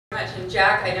And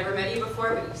Jack, I never met you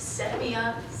before, but you set me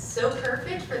up so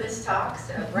perfect for this talk,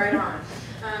 so right on.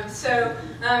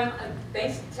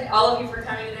 Thanks to all of you for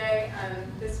coming today.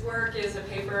 This work is a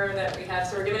paper that we have,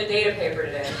 so we're doing a data paper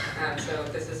today. So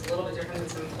this is a little bit different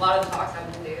than a lot of the talks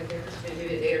happen in data papers. We're going to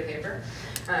do a data paper.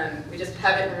 We just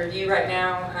have it in review right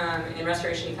now in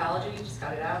restoration ecology, just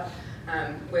got it out,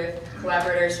 with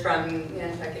collaborators from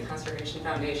Nantucket Conservation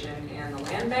Foundation and the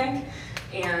Land Bank,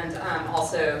 and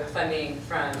also funding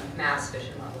from Mass Fish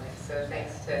and Wildlife. So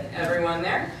thanks to everyone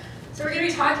there. So we're going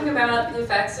to be talking about the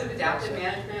effects of adaptive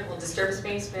management, well,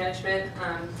 disturbance-based management,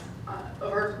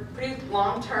 over pretty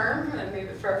long term, and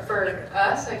maybe for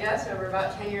us, I guess, over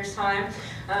about 10 years' time,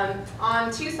 on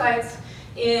 2 sites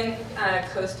in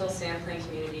coastal sandplain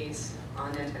communities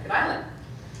on Nantucket Island.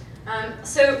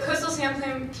 So coastal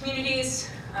sandplain communities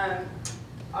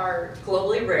are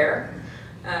globally rare.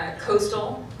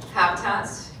 Coastal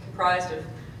habitats comprised of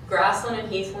grassland and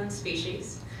heathland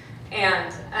species,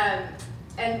 and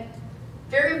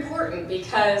very important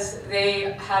because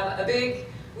they have a big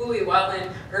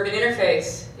wildland urban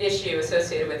interface issue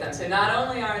associated with them. So not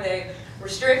only are they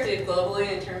restricted globally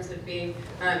in terms of being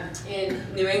in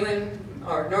New England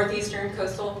or northeastern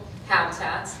coastal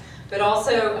habitats, but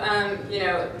also,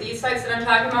 these sites that I'm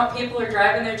talking about, people are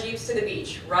driving their Jeeps to the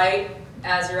beach right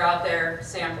as you're out there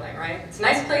sampling, right? It's a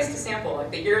nice place to sample,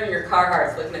 like you're in your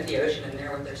Carhartts looking at the ocean and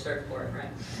there with their surfboard,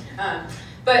 right?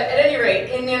 But at any rate,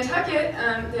 in Nantucket,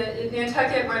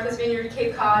 Martha's Vineyard,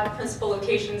 Cape Cod, principal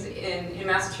locations in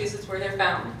Massachusetts where they're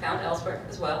found elsewhere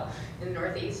as well, in the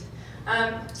Northeast.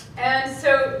 And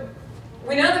so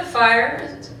we know that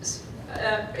fire is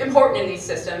important in these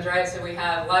systems, right? So we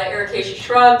have a lot of ericaceous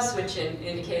shrubs, which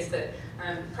indicates that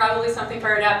probably something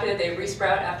fire adapted, they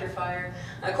resprout after fire.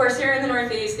 Of course, here in the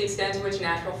Northeast, the extent to which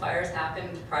natural fires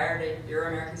happened prior to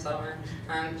Euro-American settlement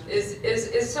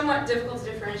is somewhat difficult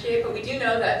to differentiate, but we do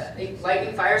know that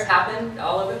lightning fires happen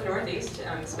all over the Northeast,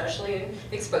 especially in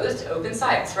exposed to open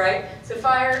sites, right? So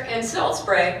fire and silt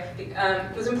spray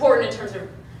was important in terms of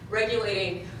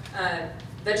regulating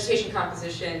vegetation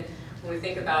composition when we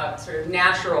think about sort of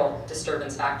natural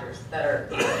disturbance factors that are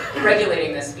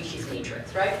regulating the species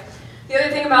matrix, right? The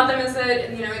other thing about them is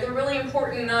that they're really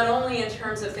important not only in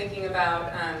terms of thinking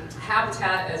about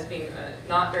habitat as being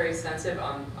not very extensive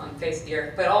on the face of the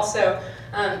earth, but also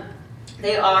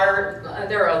there are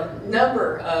a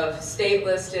number of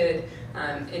state-listed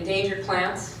endangered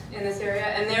plants in this area,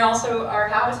 and they also are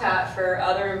habitat for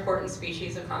other important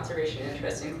species of conservation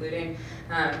interest, including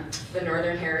the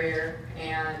northern harrier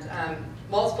and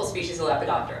multiple species of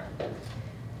Lepidoptera.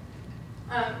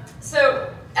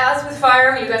 So, as with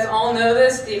fire, you guys all know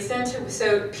this, the extent to,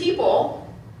 so people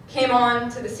came on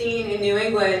to the scene in New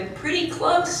England pretty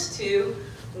close to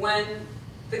when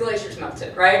the glaciers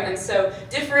melted, right? And so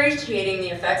differentiating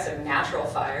the effects of natural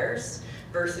fires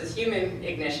versus human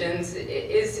ignitions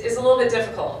is a little bit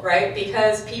difficult, right?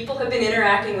 Because people have been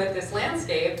interacting with this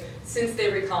landscape since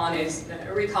they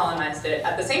recolonized it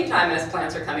at the same time as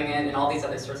plants are coming in and all these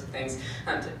other sorts of things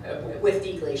with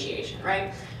deglaciation,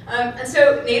 right? And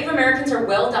so Native Americans are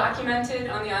well documented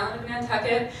on the island of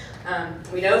Nantucket.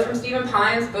 We know from Stephen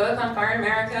Pine's book on Fire in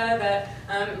America that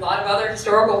a lot of other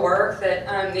historical work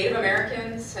that Native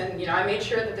Americans, and I made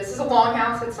sure that this is a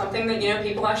longhouse, it's something that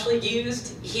people actually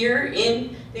used here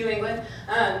in New England.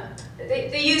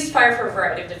 They used fire for a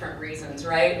variety of different reasons,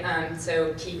 right?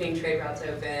 So keeping trade routes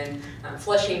open,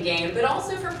 flushing game, but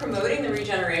also for promoting the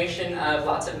regeneration of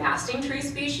lots of masting tree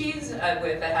species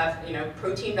that have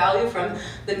protein value from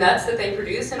the nuts that they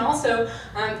produce, and also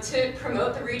to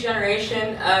promote the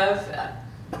regeneration of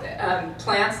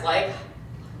plants like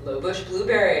lowbush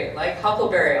blueberry, like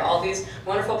huckleberry, all these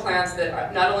wonderful plants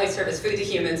that not only serve as food to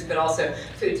humans, but also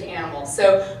food to animals.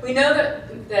 So we know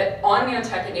that on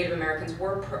Nantucket, Native Americans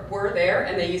were there,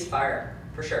 and they used fire,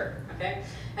 for sure, okay?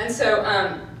 And so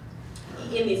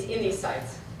in these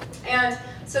sites. And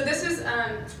so this is,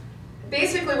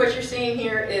 basically what you're seeing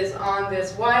here is on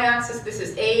this y-axis, this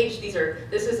is age,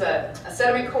 this is a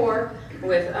sediment core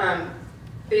with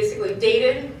basically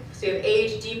dated, so you have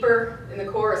age deeper in the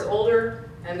core is older,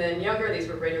 and then younger, these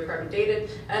were radiocarbon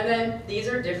dated, and then these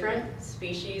are different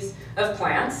species of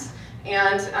plants,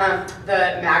 and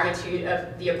the magnitude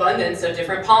of the abundance of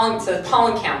different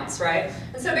pollen counts, right?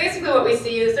 And so basically what we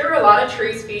see is there are a lot of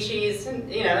tree species, and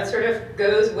it sort of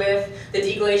goes with the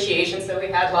deglaciation, so we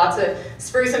had lots of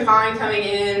spruce and pine coming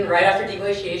in right after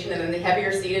deglaciation, and then the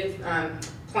heavier seeded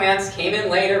plants came in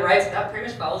later, right? So that pretty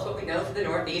much follows what we know for the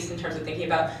Northeast in terms of thinking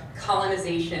about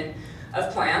colonization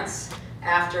of plants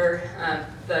after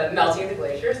the melting of the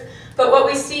glaciers. But what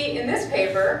we see in this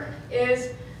paper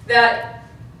is that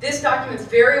this documents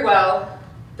very well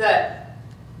the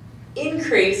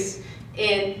increase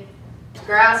in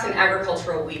grass and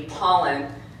agricultural weed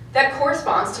pollen that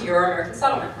corresponds to Euro-American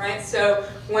settlement, right? So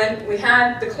when we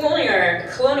had the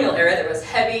colonial era, there was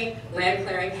heavy land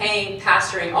clearing, haying,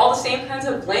 pasturing, all the same kinds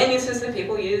of land uses that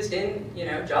people used in,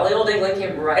 jolly old England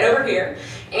came right over here.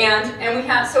 And we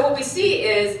have, so what we see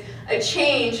is a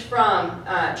change from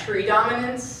tree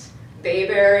dominance,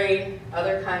 bayberry,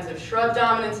 other kinds of shrub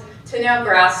dominance, to now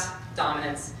grass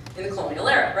dominance in the colonial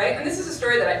era, right? And this is a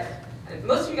story that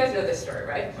most of you guys know this story,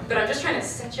 right? But I'm just trying to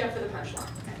set you up for the punchline.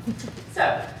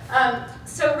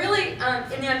 So really,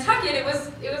 in Nantucket, it was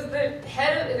the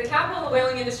capital of the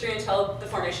whaling industry until the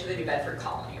formation of the New Bedford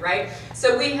colony, right?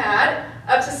 So we had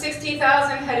up to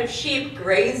 60,000 head of sheep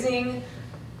grazing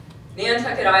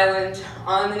Nantucket Island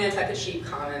on the Nantucket Sheep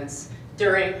Commons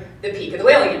during the peak of the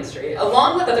whaling industry,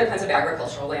 along with other kinds of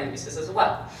agricultural land uses as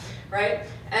well, right?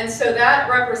 And so that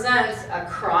represents a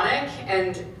chronic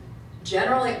and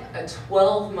generally a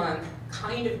 12-month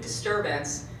kind of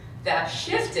disturbance that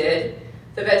shifted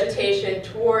the vegetation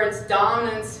towards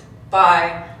dominance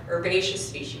by herbaceous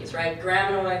species, right?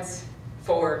 Graminoids,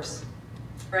 forbs,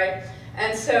 right?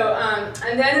 And so,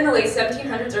 and then in the late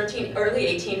 1700s, early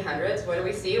 1800s, what do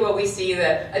we see? Well, we see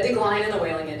a decline in the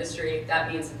whaling industry.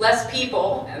 That means less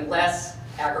people and less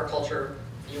agriculture,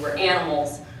 fewer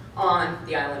animals on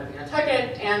the island of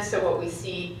Nantucket. And so what we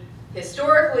see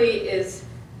historically is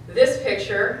this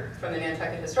picture from the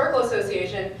Nantucket Historical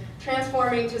Association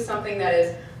transforming to something that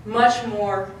is much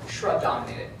more shrub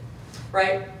dominated,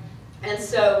 right? And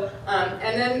so,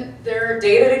 and then there are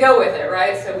data to go with it,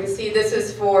 right? So we see this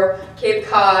is for Cape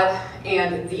Cod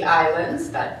and the islands.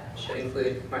 That should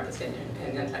include Martha's Vineyard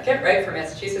and Nantucket, right? For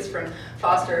Massachusetts, from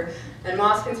Foster and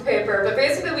Moskin's paper. But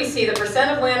basically we see the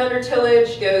percent of land under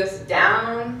tillage goes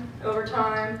down over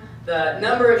time. The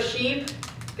number of sheep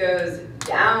goes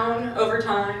down over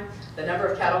time. The number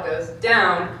of cattle goes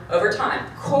down over time.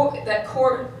 That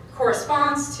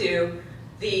corresponds to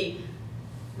the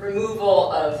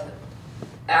removal of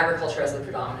agriculture as the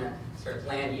predominant sort of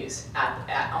land use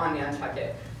on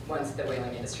Nantucket once the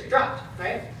whaling industry dropped,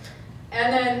 right?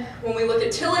 And then when we look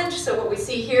at tillage, so what we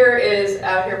see here is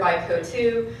out here by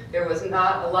Co2, there was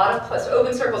not a lot of, so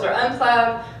open circles are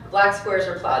unplowed, black squares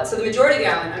are plowed. So the majority of the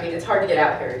island, I mean, it's hard to get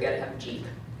out here, you gotta have a Jeep.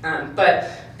 But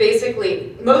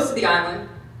basically, most of the island,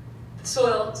 the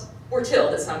soils were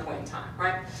tilled at some point in time,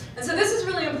 right? And so this is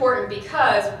really important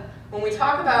because when we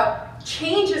talk about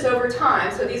changes over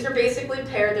time, so these are basically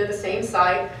paired, they're the same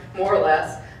site, more or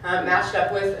less, matched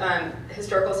up with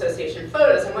Historical Association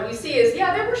photos. And what you see is,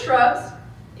 yeah, there were shrubs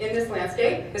in this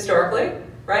landscape, historically,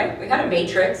 right? We had a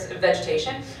matrix of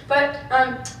vegetation, but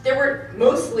there were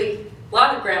mostly a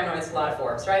lot of graminoids, a lot of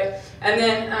forbs, right? And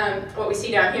then what we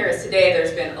see down here is today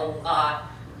there's been a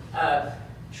lot of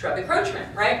shrub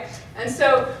encroachment, right? And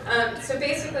so, so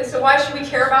basically, so why should we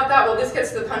care about that? Well, this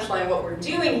gets to the punchline of what we're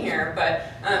doing here, but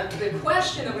the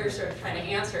question that we were sort of trying to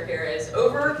answer here is,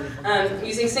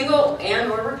 using single and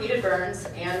or repeated burns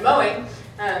and mowing,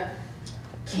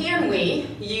 can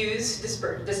we use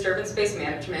disturbance-based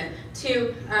management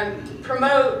to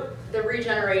promote the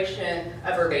regeneration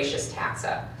of herbaceous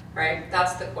taxa, right?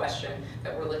 That's the question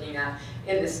that we're looking at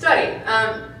in this study.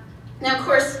 Now, of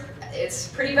course, it's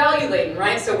pretty value-laden,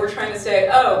 right? So we're trying to say,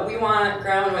 oh, we want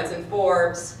graminoids and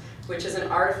forbs, which is an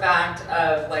artifact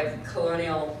of like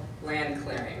colonial land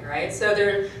clearing, right? So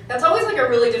that's always like a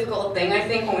really difficult thing, I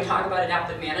think, when we talk about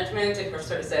adaptive management, if we're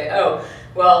sort of say, oh,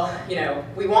 well,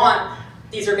 we want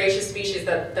these herbaceous species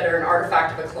that are an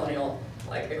artifact of a colonial,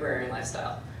 like, agrarian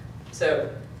lifestyle. So,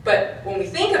 but when we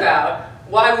think about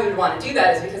why we would want to do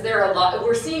that is because there are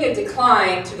we're seeing a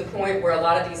decline to the point where a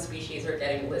lot of these species are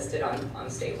getting listed on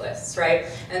state lists, right?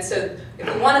 And so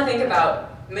if we want to think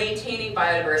about maintaining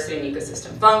biodiversity and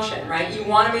ecosystem function, right, you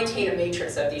want to maintain a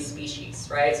matrix of these species,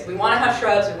 right? So we want to have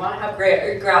shrubs, we want to have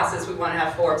grasses, we want to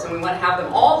have forbs, and we want to have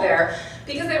them all there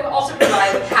because they will also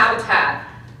provide habitat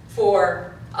for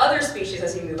other species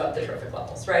as you move up the trophic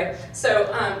levels, right? So,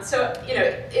 it's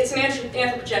an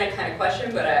anthropogenic kind of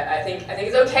question, but I think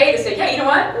it's okay to say, yeah, you know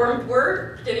what?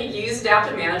 We're going to use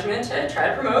adaptive management to try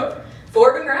to promote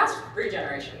forb and grass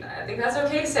regeneration. I think that's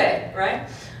okay to say, right?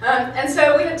 And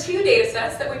so we had two data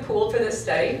sets that we pooled for this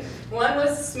study. One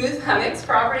was smooth hummocks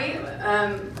property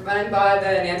run by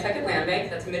the Nantucket Land Bank.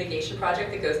 That's a mitigation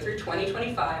project that goes through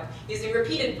 2025 using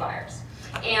repeated fires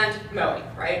and mowing,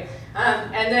 right?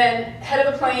 And then head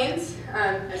of the plains,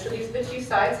 and so these are the two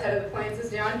sites, head of the plains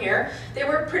is down here. They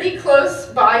were pretty close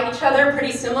by each other,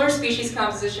 pretty similar species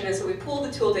composition, and so we pooled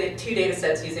the two data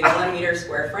sets using 1 meter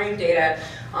square frame data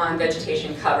on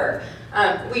vegetation cover.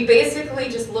 We basically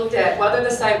just looked at whether the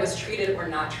site was treated or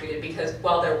not treated, because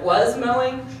while there was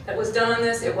mowing that was done on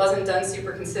this, it wasn't done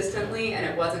super consistently, and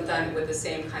it wasn't done with the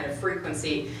same kind of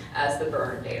frequency as the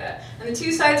burn data. And the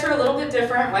two sites are a little bit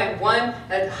different, right? One,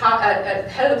 at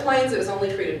Head of the Plains, it was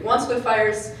only treated once with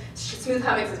fires. Smooth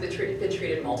hummocks has been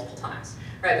treated multiple times.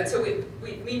 Right, but so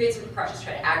we made some approaches to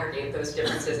try to aggregate those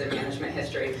differences in management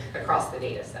history across the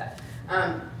data set.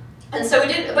 And so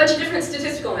we did a bunch of different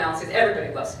statistical analyses.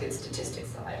 Everybody loves a good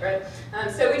statistics slide,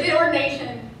 right? So we did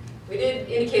ordination, we did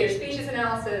indicator species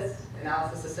analysis,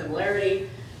 analysis of similarity,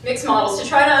 mixed models to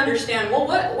try to understand, well,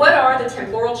 what are the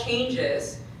temporal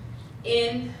changes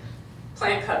in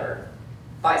plant cover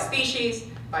by species,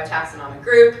 by taxonomic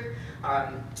group,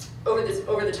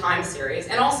 over the time series,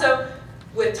 and also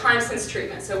with time since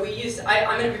treatment. So we used,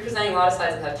 I'm going to be presenting a lot of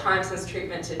slides that have time since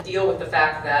treatment to deal with the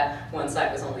fact that one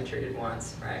site was only treated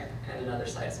once, right? And another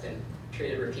site's been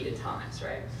treated repeated times,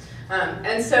 right?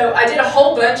 And so I did a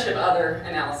whole bunch of other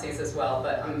analyses as well,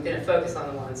 but I'm going to focus on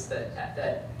the ones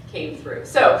that came through.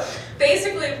 So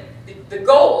basically, the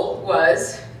goal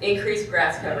was increase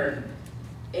grass cover,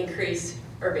 increase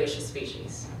herbaceous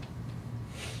species.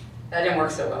 That didn't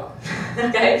work so well,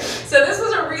 okay? So this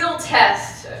was a real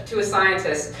test to a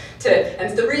scientist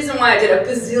and the reason why I did a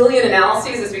bazillion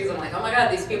analyses is because I'm like, oh my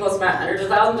God, these people have spent hundreds of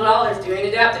thousands of dollars doing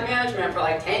adaptive management for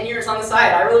like 10 years on the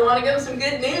site. I really want to give them some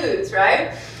good news,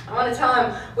 right? I want to tell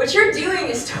them, what you're doing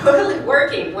is totally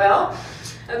working. Well,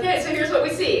 okay, so here's what we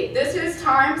see. This is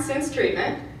time since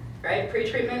treatment, right?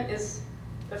 Pre-treatment is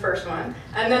the first one.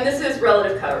 And then this is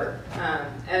relative cover.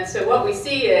 And so what we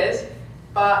see is,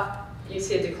 you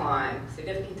see a decline,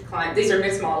 significant decline. These are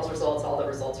mixed models results, all the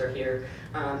results are here.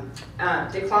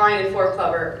 Decline in forest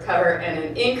cover and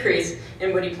an increase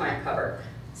in woody plant cover.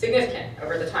 Significant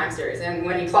over the time series. And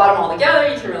when you plot them all together,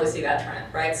 you can really see that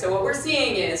trend, right? So what we're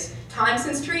seeing is time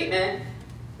since treatment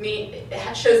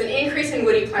it shows an increase in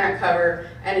woody plant cover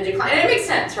and a decline. And it makes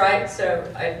sense, right?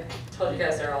 So I told you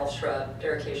guys they're all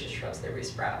ericaceous shrubs, they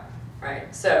resprout,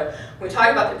 right? So when we talk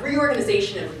about the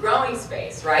reorganization of the growing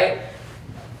space, right?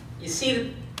 You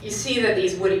see that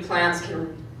these woody plants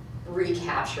can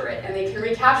recapture it, and they can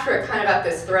recapture it kind of at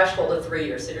this threshold of 3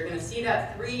 years. So you're going to see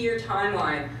that 3-year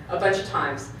timeline a bunch of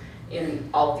times in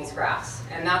all of these graphs,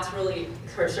 and that's really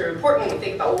sort of important when we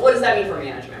think about, well, what does that mean for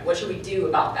management? What should we do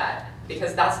about that?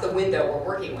 Because that's the window we're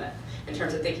working with in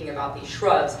terms of thinking about these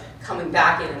shrubs coming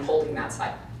back in and holding that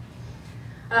site.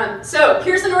 So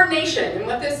here's an ordination, and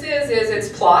what this is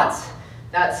it's plots.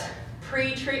 That's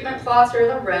pre-treatment plots are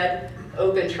the red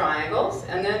open triangles,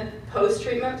 and then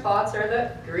post-treatment plots are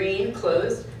the green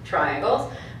closed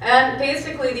triangles. And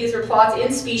basically these are plots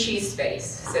in species space.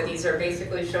 So these are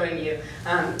basically showing you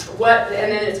and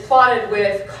then it's plotted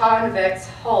with convex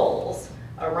hulls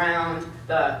around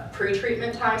the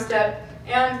pre-treatment time step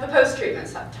and the post-treatment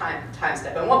time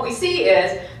step. And what we see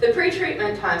is the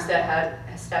pre-treatment time step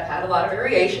had a lot of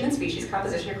variation in species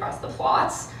composition across the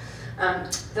plots.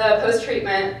 The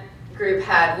post-treatment group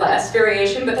had less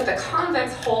variation, but that the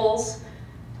convex hulls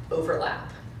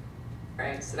overlap,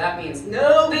 right? So that means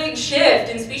no big shift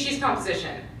in species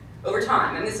composition over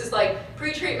time. And this is like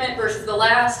pre-treatment versus the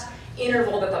last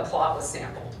interval that the plot was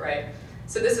sampled, right?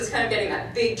 So this is kind of getting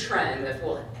that big trend of,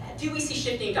 well, do we see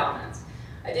shifting dominance?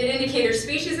 I did indicator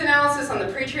species analysis on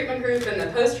the pre-treatment group and the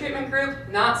post-treatment group,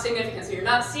 not significant. So you're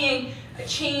not seeing a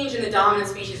change in the dominant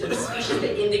species or the species,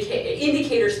 the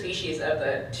indicator species of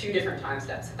the two different time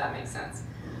steps, if that makes sense.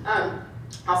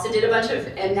 Also did a bunch of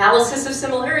analysis of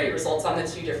similarity results on the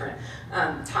two different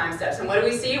time steps. And what do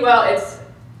we see? Well,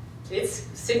 it's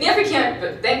significant,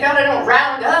 but thank God I don't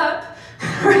round up,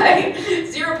 right?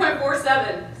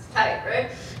 0.47, it's tight,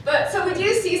 right? But so we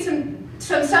do see some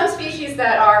species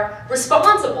that are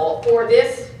responsible for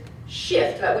this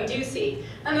shift that we do see.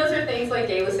 And those are things like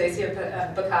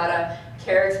Galisacea baccata,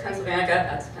 Carex pennsylvanica,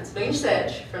 that's Pennsylvania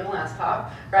sedge from the last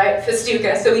talk, right?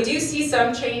 Festuca. So we do see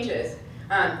some changes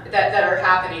that are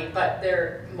happening, but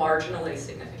they're marginally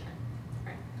significant.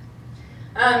 Right?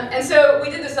 And so we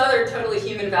did this other totally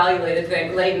human value-laden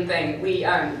thing. We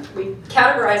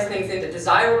categorized things into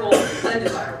desirable and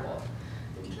undesirable.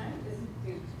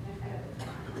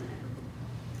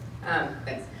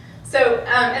 Thanks. So,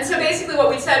 and so basically what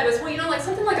we said was, well, you know, like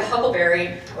something like a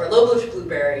huckleberry or a low-bush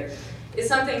blueberry is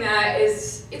something that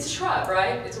it's a shrub,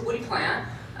 right? It's a woody plant,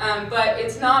 but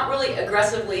it's not really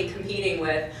aggressively competing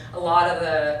with a lot of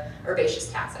the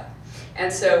herbaceous taxa.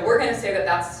 And so we're going to say that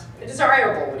that's a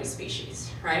desirable woody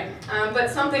species, right? But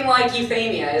something like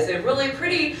Euphemia is a really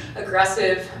pretty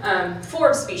aggressive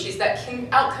forb species that can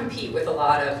outcompete with a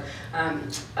lot of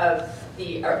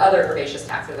the other herbaceous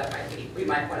taxa that we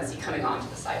might want to see coming onto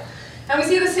the site. And we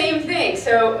see the same thing.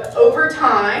 So over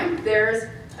time, there's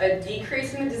a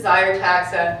decrease in the desired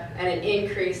taxa and an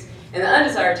increase in the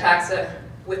undesired taxa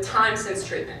with time since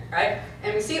treatment, right?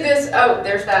 And we see this, oh,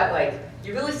 there's that, like,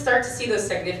 you really start to see those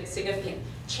significant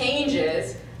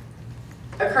changes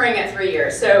occurring at 3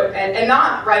 years. So, and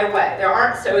not right away. There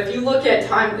aren't, so if you look at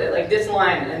time, like this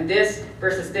line and this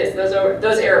versus this,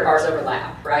 those error bars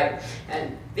overlap, right?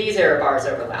 And these error bars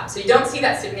overlap. So you don't see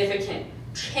that significant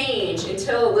change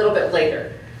until a little bit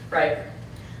later, right?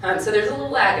 So there's a little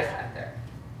lag effect there.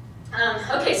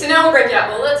 Okay, so now we'll break it out.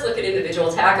 Well, let's look at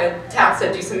individual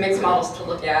taxa, do some mixed models to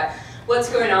look at what's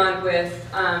going on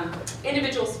with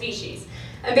individual species.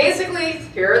 And basically,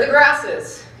 here are the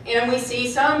grasses. And we see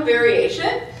some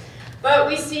variation, but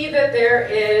we see that there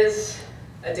is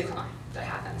a decline that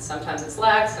happens. Sometimes it's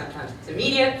lagged, sometimes it's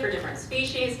immediate for different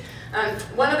species.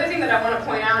 One other thing that I want to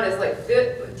point out is like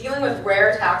dealing with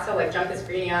rare taxa like Juncus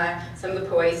greenii, some of the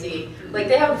Poaceae, like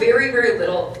they have very, very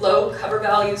low cover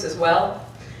values as well.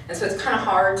 And so it's kind of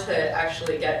hard to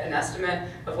actually get an estimate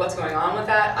of what's going on with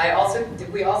that.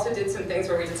 We also did some things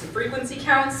where we did some frequency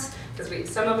counts,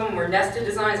 because some of them were nested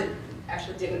designs that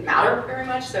actually didn't matter very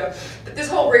much. So, but this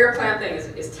whole rare plant thing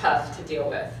is tough to deal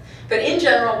with. But in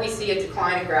general, we see a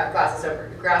decline in grasses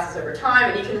over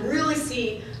time, and you can really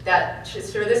see that,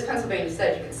 just for this Pennsylvania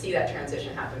sedge, you can see that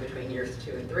transition happen between years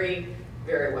 2 and 3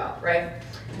 very well, right?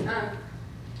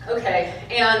 Okay,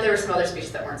 and there were some other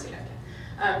species that weren't significant.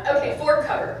 Okay, forb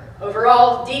cover,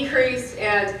 overall decrease,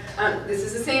 and this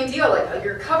is the same deal, like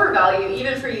your cover value,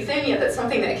 even for Euthymia, that's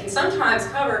something that can sometimes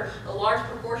cover a large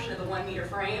proportion of the 1 meter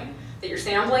frame that you're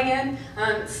sampling in.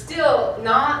 Still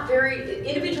not very,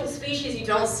 individual species, you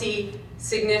don't see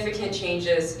significant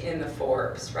changes in the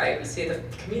forbs, right? You see the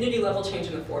community level change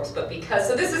in the forbs, but because,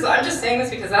 so this is, I'm just saying this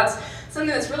because that's something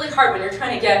that's really hard when you're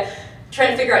trying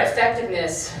to figure out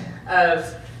effectiveness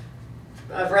of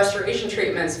restoration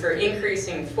treatments for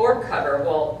increasing forb cover.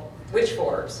 Well, which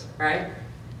forbs, right?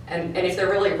 And if they're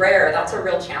really rare, that's a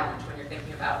real challenge when you're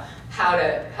thinking about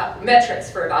metrics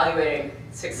for evaluating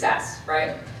success,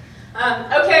 right?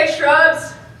 Okay,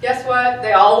 shrubs, guess what?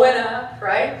 They all went up,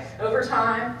 right, over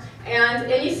time. And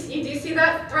you do see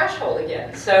that threshold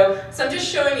again. So I'm just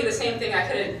showing you the same thing. I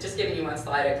could have just given you one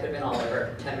slide. It could have been all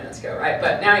over 10 minutes ago, right?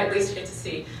 But now at least you get to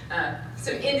see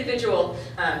some individual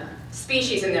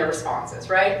species and their responses,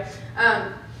 right?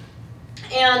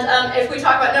 If we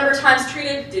talk about number of times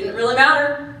treated, didn't really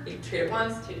matter. You could treat it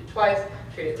once, treat it twice,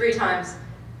 treat it 3 times.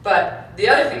 But the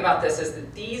other thing about this is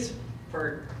that these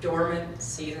were dormant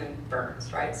season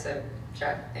burns, right? So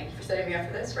Chuck, thank you for setting me up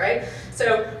for this, right?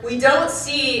 So we don't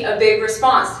see a big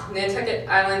response. Nantucket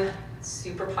Island,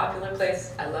 super popular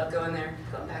place. I love going there.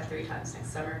 Going back 3 times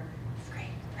next summer. It's great,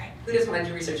 right? Who doesn't want to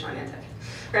do research on Nantucket,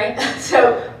 right?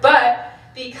 But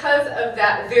because of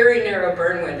that very narrow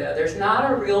burn window, there's not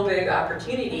a real big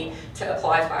opportunity to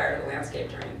apply fire to the landscape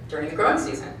during the growing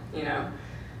season, you know?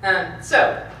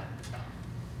 So,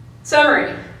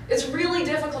 summary. It's really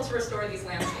difficult to restore these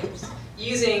landscapes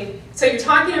so you're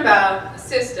talking about a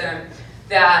system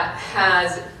that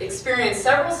has experienced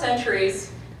several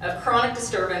centuries of chronic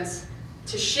disturbance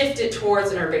to shift it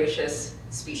towards an herbaceous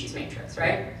species matrix,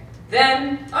 right?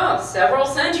 Then, several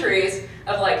centuries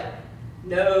of like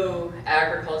no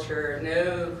agriculture,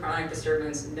 no chronic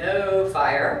disturbance, no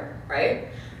fire, right?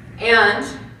 And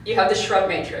you have the shrub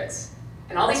matrix,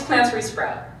 and all these plants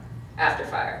resprout after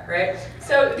fire, right?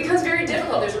 So it becomes very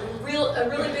difficult. There's a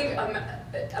really big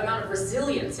amount of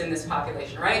resilience in this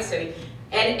population, right? So,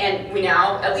 and we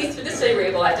now, at least for this study, we're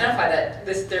able to identify that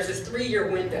there's this 3-year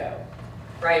window,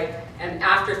 right? And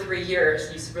after 3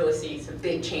 years, you really see some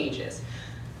big changes.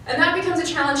 And that becomes a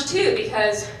challenge too,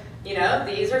 because, you know,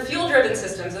 these are fuel-driven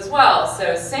systems as well.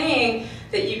 So saying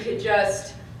that you could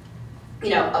just, you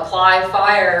know, apply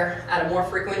fire at a more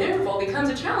frequent interval becomes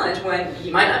a challenge when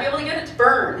you might not be able to get it to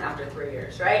burn after 3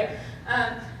 years, right?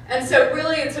 And so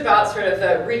really it's about sort of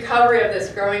the recovery of this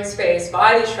growing space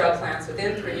by these shrub plants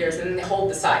within 3 years, and then they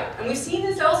hold the site. And we've seen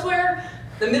this elsewhere.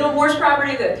 The Middle Moors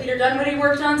property that Peter Dunwoody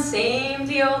worked on, same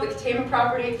deal. The Katama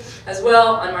property as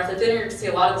well on Martha Vineyard, you see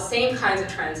a lot of the same kinds of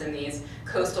trends in these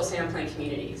coastal sandplain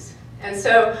communities. And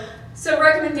so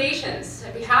recommendations.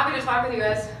 I'd be happy to talk with you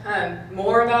guys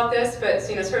more about this, but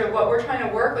you know, sort of what we're trying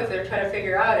to work with or try to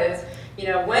figure out is, you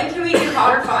know, when can we do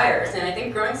hotter fires? And I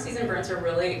think growing season burns are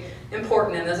really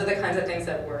important, and those are the kinds of things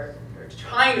that we're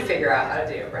trying to figure out how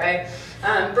to do, right?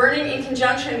 Burning in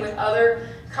conjunction with other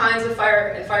kinds of fire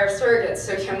and fire surrogates.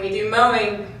 So can we do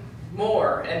mowing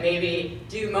more, and maybe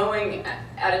do mowing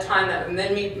at a time that, and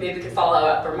then maybe we could follow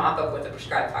up or mop up with a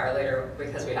prescribed fire later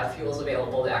because we have fuels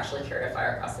available to actually carry a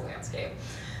fire across the landscape.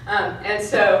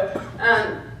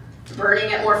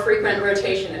 burning at more frequent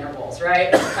rotation intervals,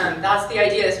 right? That's the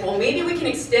idea is, well, maybe we can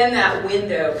extend that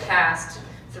window past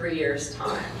 3 years'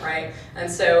 time, right? And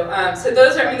so, so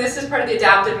those are, I mean, this is part of the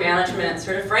adaptive management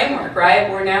sort of framework, right?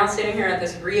 We're now sitting here at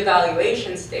this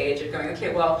reevaluation stage of going,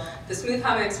 okay, well, the smooth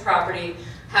hummocks property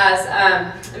has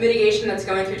a mitigation that's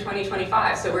going through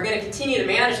 2025, so we're going to continue to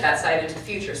manage that site into the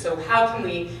future. So how can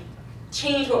we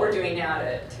change what we're doing now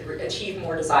to achieve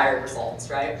more desired results,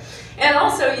 right? And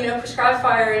also, you know, prescribed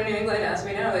fire in New England, as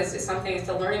we know, is something, it's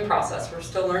a learning process. We're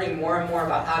still learning more and more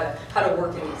about how to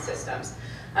work in these systems.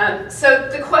 So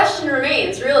the question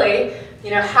remains, really,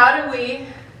 you know, how do we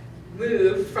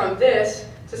move from this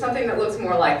to something that looks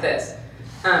more like this?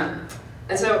 And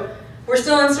so we're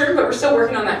still uncertain, but we're still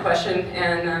working on that question,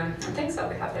 and I think so.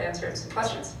 We have to answer some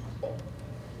questions.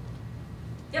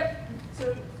 Yep.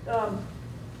 So,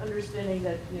 understanding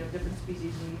that, you know, different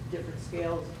species need different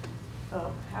scales,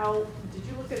 how did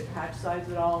you look at patch size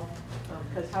at all?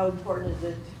 Because how important is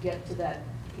it to get to that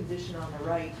condition on the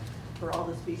right for all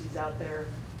the species out there?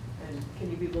 And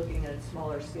can you be looking at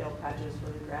smaller scale patches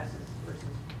for the grasses versus?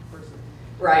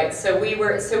 Right. So we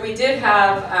did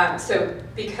have so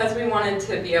because we wanted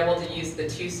to be able to use the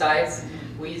two sites,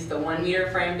 we used the 1 meter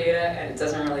frame data, and it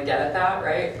doesn't really get at that,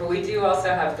 right? But we do also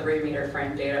have 3 meter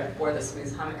frame data for the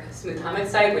smooth hummock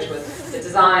site, which was the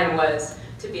design was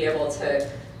to be able to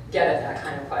get at that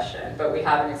kind of question, but we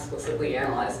haven't explicitly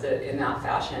analyzed it in that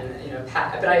fashion, you know.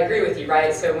 But I agree with you,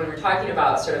 right? So when we're talking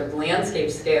about sort of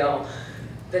landscape scale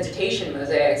vegetation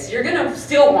mosaics, you're going to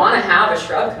still want to have a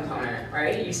shrub component,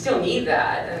 right? You still need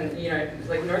that, and you know,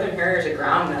 like northern harrier is a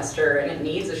ground nester, and it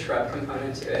needs a shrub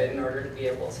component to it in order to be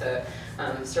able to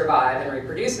survive and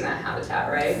reproduce in that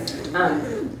habitat, right?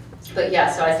 But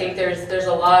yeah, so I think there's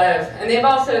a lot of, and they've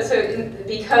also,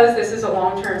 because this is a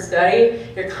long-term study,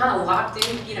 you're kind of locked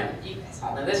in, you know, you guys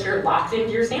all know this, you're locked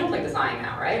into your sampling design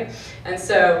now, right? And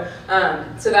so,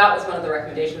 so that was one of the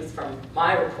recommendations from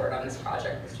my report on this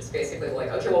project, was just basically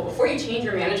like, okay, well, before you change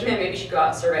your management, maybe you should go out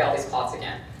and survey all these plots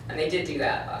again. And they did do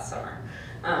that last summer.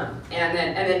 And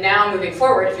then now moving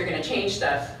forward, if you're going to change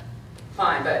stuff,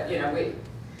 fine, but you know,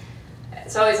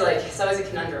 it's always a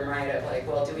conundrum, right? Of like,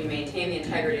 well, do we maintain the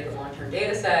integrity of the long-term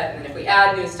data set? And then if we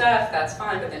add new stuff, that's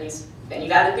fine, but then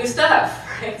you've added new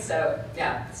stuff, right? So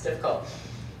yeah, it's difficult.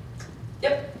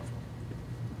 Yep.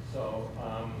 So,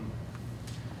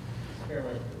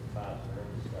 experiment with plots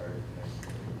really started in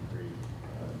 1983.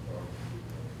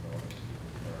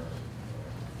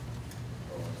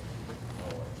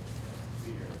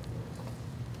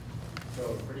 So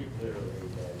pretty clearly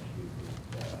that you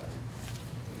could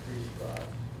increase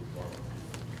crops with one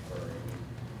burning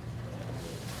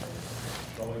and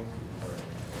going to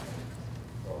burning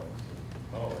and going to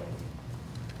mowing.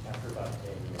 After about 10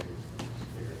 years, we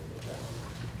figured it out.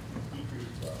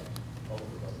 Decrease crops, both of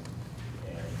them,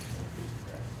 and increase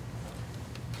grass.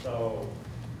 So,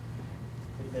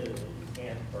 admittedly, you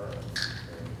can't burn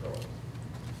during growing.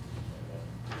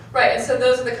 Right, and so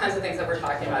those are the kinds of things that we're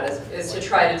talking about, is to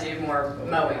try to do more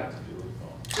mowing.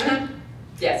 Mm-hmm.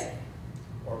 Yes.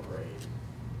 Or graze.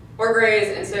 Or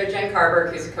graze, and so Jen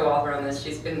Carberg, who's a co-author on this,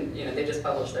 she's been, you know, they just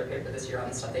published their paper this year on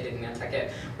the stuff they did in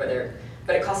Nantucket, but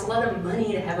it costs a lot of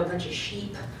money to have a bunch of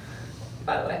sheep,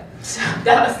 by the way. So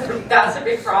that's a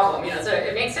big problem, you know, so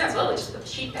it makes sense, well, let's just put the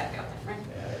sheep back out there, right?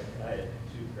 Yeah, I had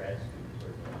 2 grad students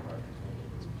working on market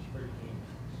community, 13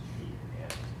 sheep,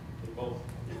 and they both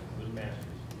did good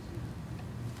master's theses,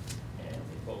 and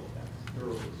they both got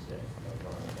thoroughly sick of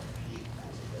running on sheep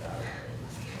to get out of there.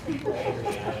 All over the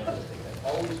island, they could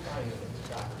always find them in the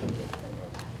stock.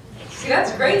 See,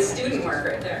 that's great student work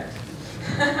right there.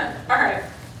 All right.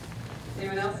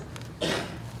 Anyone else?